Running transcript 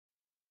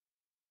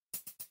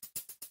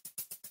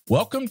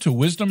Welcome to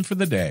Wisdom for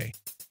the Day,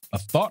 a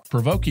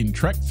thought-provoking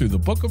trek through the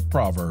book of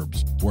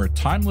Proverbs, where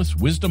timeless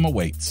wisdom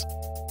awaits.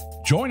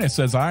 Join us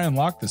as I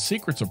unlock the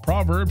secrets of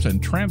Proverbs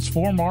and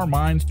transform our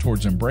minds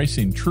towards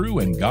embracing true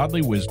and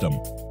godly wisdom.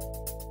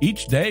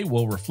 Each day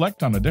we'll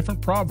reflect on a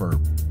different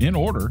proverb, in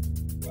order,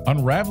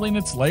 unraveling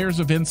its layers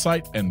of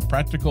insight and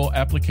practical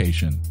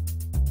application.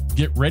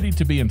 Get ready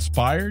to be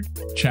inspired,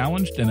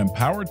 challenged, and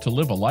empowered to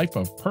live a life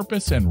of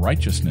purpose and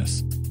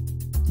righteousness.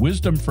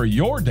 Wisdom for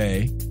your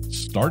day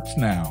starts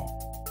now.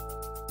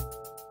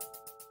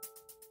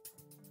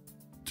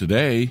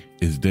 Today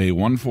is day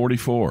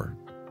 144.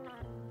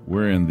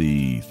 We're in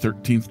the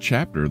 13th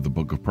chapter of the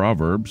book of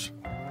Proverbs,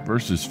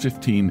 verses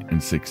 15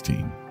 and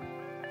 16,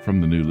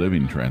 from the New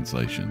Living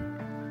Translation.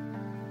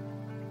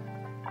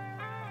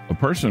 A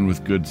person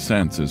with good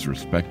sense is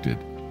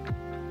respected.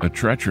 A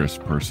treacherous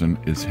person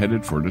is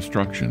headed for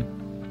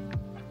destruction.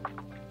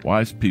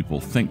 Wise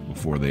people think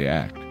before they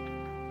act.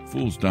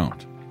 Fools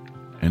don't,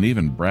 and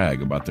even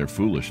brag about their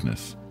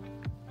foolishness.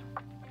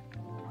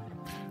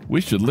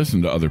 We should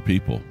listen to other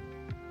people.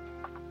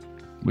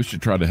 We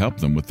should try to help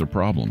them with their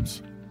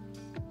problems.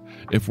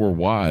 If we're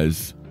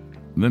wise,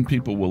 then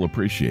people will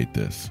appreciate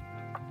this.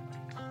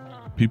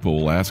 People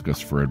will ask us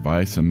for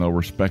advice and they'll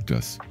respect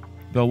us.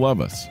 They'll love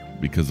us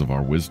because of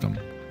our wisdom.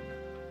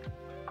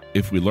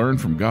 If we learn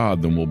from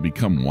God, then we'll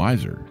become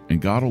wiser,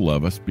 and God will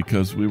love us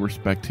because we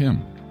respect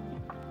Him.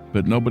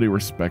 But nobody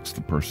respects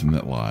the person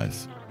that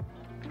lies.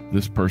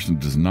 This person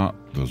does not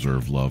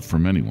deserve love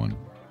from anyone.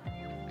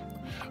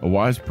 A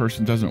wise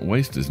person doesn't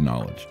waste his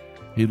knowledge.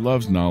 He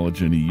loves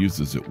knowledge and he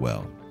uses it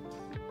well.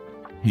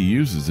 He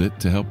uses it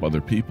to help other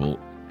people,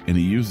 and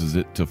he uses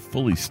it to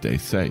fully stay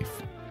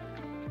safe.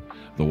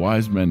 The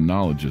wise man's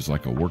knowledge is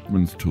like a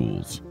workman's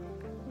tools.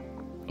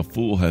 A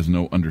fool has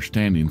no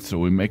understanding,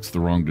 so he makes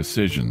the wrong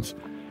decisions.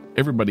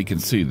 Everybody can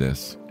see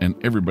this, and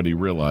everybody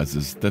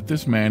realizes that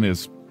this man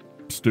is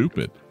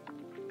stupid.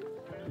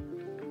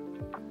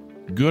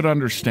 Good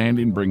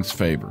understanding brings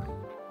favor,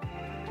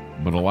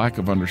 but a lack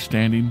of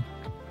understanding,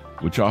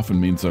 which often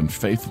means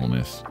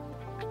unfaithfulness,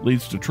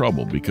 leads to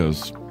trouble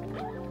because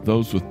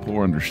those with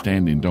poor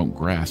understanding don't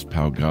grasp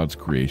how God's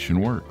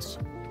creation works.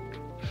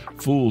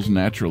 Fools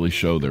naturally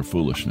show their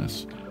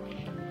foolishness.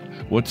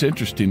 What's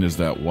interesting is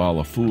that while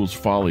a fool's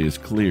folly is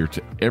clear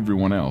to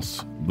everyone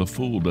else, the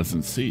fool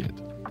doesn't see it.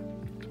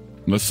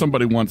 As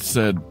somebody once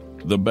said,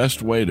 the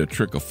best way to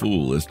trick a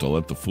fool is to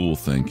let the fool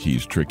think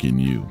he's tricking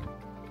you.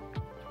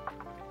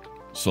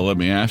 So let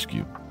me ask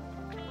you,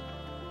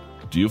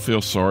 do you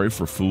feel sorry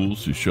for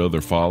fools who show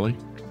their folly?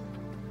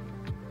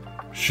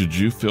 Should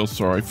you feel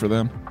sorry for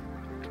them?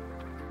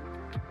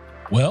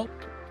 Well,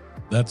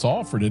 that's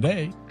all for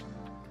today,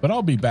 but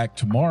I'll be back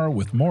tomorrow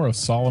with more of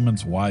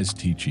Solomon's wise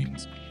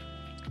teachings.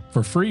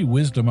 For free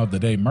Wisdom of the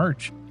Day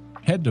merch,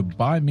 head to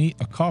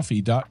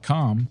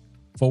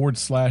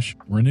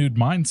buymeacoffee.com/renewed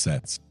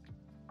mindsets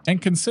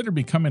and consider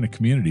becoming a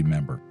community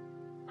member.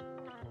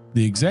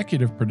 The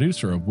executive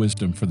producer of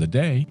Wisdom for the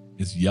Day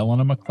is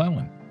Yelena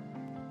McClellan.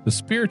 The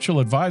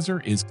spiritual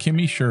advisor is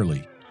Kimmy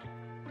Shirley.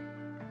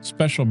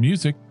 Special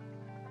music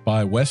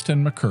by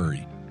Weston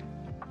McCurry.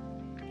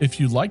 If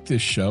you like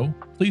this show,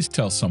 please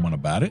tell someone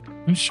about it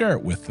and share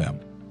it with them.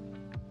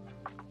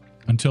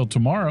 Until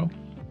tomorrow,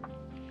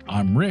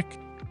 I'm Rick.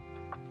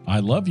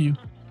 I love you.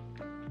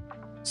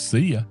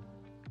 See ya.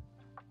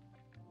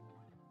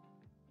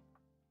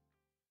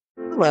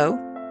 Hello.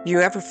 Do you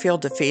ever feel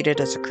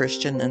defeated as a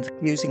Christian in the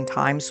confusing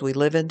times we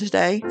live in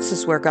today? This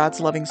is where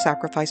God's Loving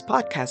Sacrifice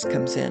podcast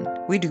comes in.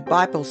 We do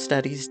Bible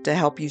studies to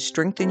help you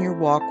strengthen your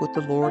walk with the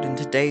Lord in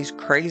today's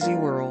crazy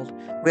world.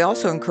 We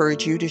also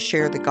encourage you to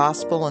share the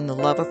gospel and the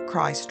love of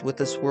Christ with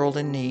this world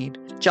in need.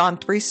 John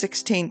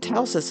 3:16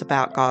 tells us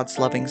about God's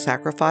loving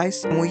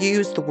sacrifice, and we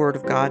use the Word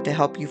of God to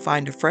help you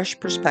find a fresh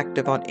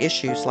perspective on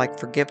issues like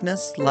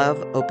forgiveness,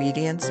 love,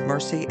 obedience,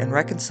 mercy, and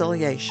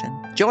reconciliation.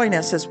 Join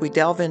us as we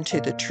delve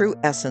into the true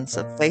essence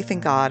of faith in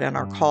God and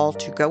our call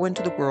to go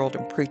into the world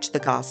and preach the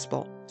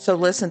gospel. So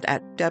listen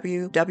at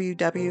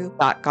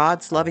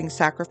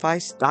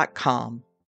www.godslovingsacrifice.com.